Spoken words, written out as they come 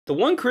The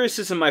one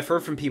criticism I've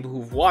heard from people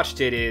who've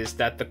watched it is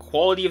that the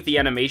quality of the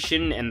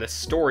animation and the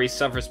story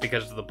suffers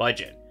because of the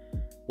budget,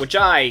 which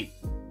I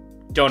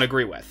don't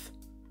agree with.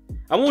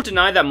 I won't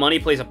deny that money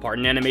plays a part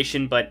in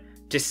animation, but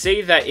to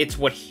say that it's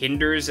what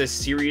hinders a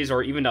series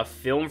or even a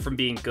film from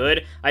being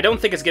good, I don't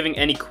think it's giving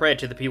any credit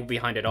to the people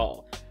behind it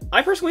all.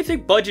 I personally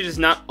think budget is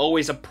not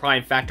always a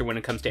prime factor when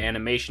it comes to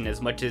animation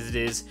as much as it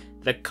is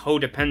the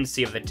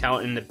codependency of the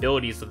talent and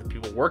abilities of the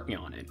people working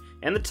on it,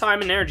 and the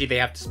time and energy they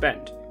have to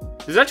spend.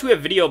 There's actually a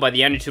video by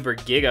the Animator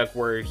Giguk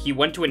where he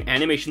went to an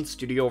animation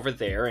studio over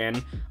there,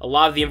 and a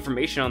lot of the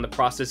information on the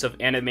process of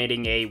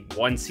animating a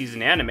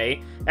one-season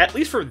anime, at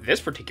least for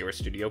this particular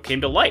studio, came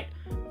to light,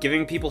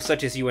 giving people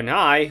such as you and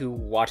I, who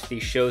watch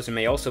these shows and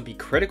may also be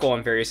critical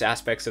on various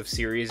aspects of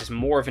series,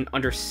 more of an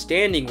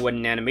understanding what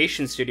an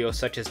animation studio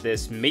such as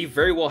this may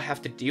very well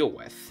have to deal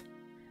with.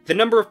 The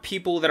number of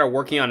people that are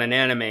working on an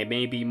anime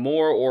may be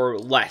more or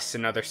less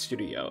in other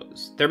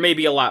studios. There may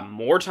be a lot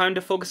more time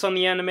to focus on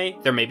the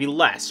anime, there may be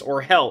less, or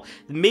hell,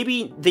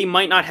 maybe they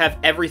might not have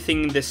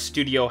everything this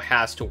studio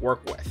has to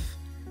work with.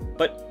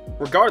 But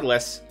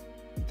regardless,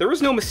 there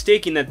is no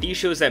mistaking that these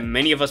shows that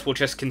many of us will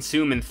just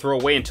consume and throw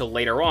away until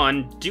later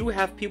on do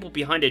have people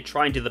behind it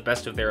trying to the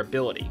best of their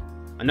ability.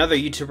 Another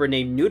YouTuber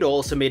named Noodle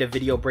also made a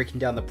video breaking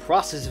down the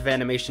process of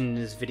animation in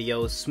his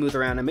video,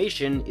 Smoother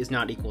Animation is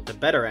Not Equal to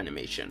Better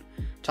Animation,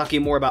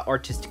 talking more about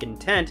artistic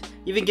intent,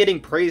 even getting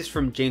praise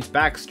from James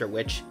Baxter,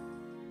 which,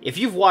 if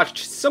you've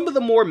watched some of the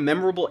more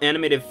memorable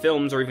animated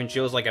films or even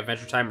shows like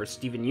Adventure Time or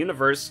Steven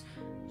Universe,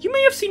 you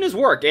may have seen his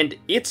work, and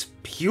it's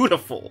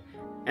beautiful.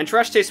 And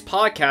Trash Taste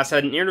Podcast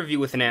had an interview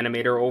with an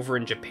animator over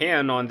in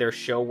Japan on their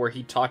show where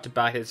he talked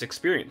about his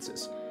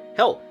experiences.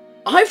 Hell,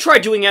 I've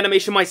tried doing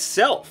animation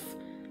myself!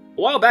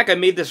 A while back I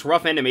made this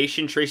rough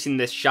animation tracing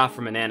this shot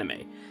from an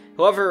anime.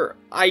 However,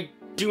 I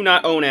do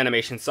not own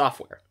animation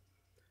software.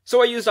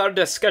 So I used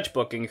Autodesk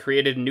Sketchbook and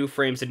created new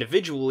frames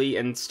individually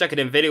and stuck it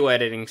in video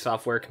editing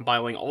software,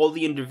 compiling all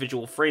the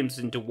individual frames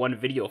into one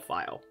video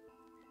file.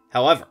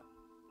 However,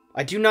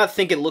 I do not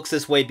think it looks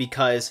this way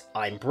because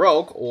I'm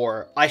broke,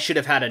 or I should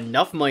have had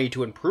enough money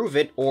to improve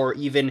it, or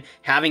even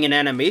having an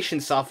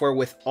animation software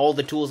with all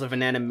the tools of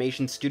an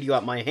animation studio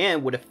at my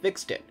hand would have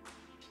fixed it.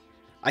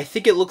 I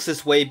think it looks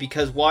this way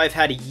because while I've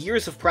had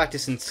years of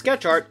practice in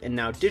sketch art and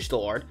now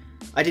digital art,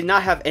 I did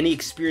not have any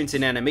experience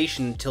in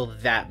animation until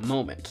that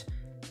moment.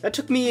 That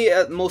took me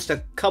at most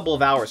a couple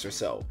of hours or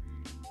so.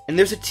 And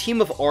there's a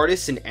team of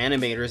artists and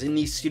animators in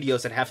these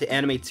studios that have to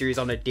animate series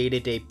on a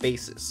day-to-day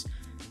basis.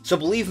 So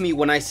believe me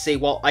when I say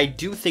while I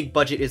do think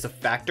budget is a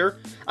factor,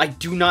 I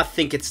do not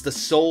think it's the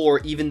sole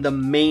or even the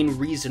main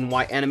reason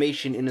why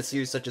animation in a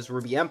series such as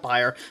Ruby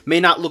Empire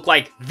may not look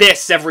like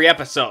this every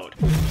episode.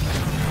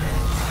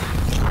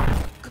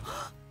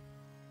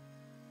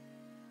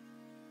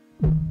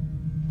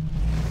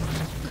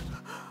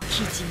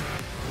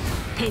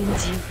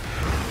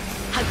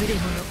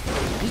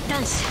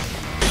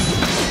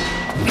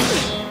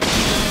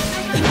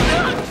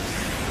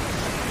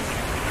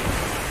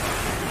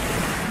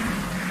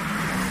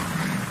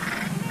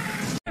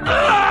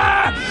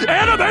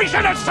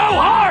 Animation is so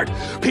hard!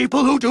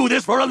 People who do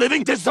this for a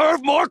living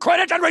deserve more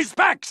credit and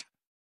respect!